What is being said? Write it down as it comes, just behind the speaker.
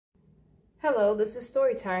Hello, this is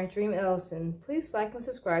Storytime, Dream Ellison. Please like and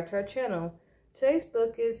subscribe to our channel. Today's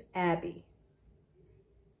book is Abby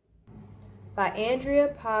by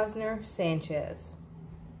Andrea Posner-Sanchez.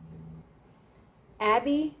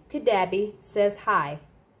 Abby Kadabby says hi.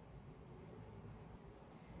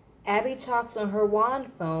 Abby talks on her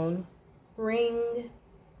wand phone. Ring,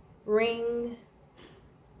 ring.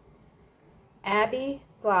 Abby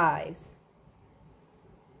flies.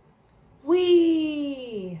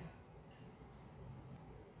 Whee!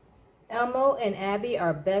 Elmo and Abby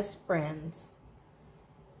are best friends.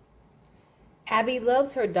 Abby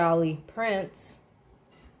loves her dolly, Prince.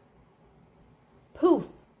 Poof!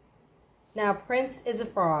 Now Prince is a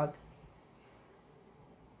frog.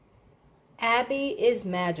 Abby is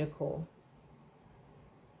magical.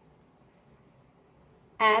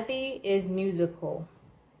 Abby is musical.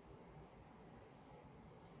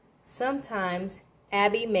 Sometimes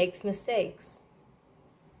Abby makes mistakes.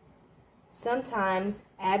 Sometimes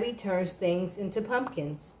Abby turns things into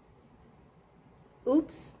pumpkins.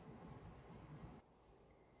 Oops.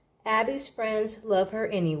 Abby's friends love her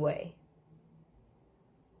anyway.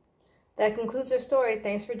 That concludes our story.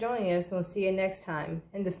 Thanks for joining us, and we'll see you next time.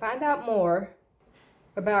 And to find out more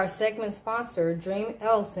about our segment sponsor, Dream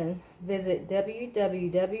Ellison, visit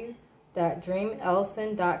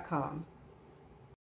www.dreamellison.com.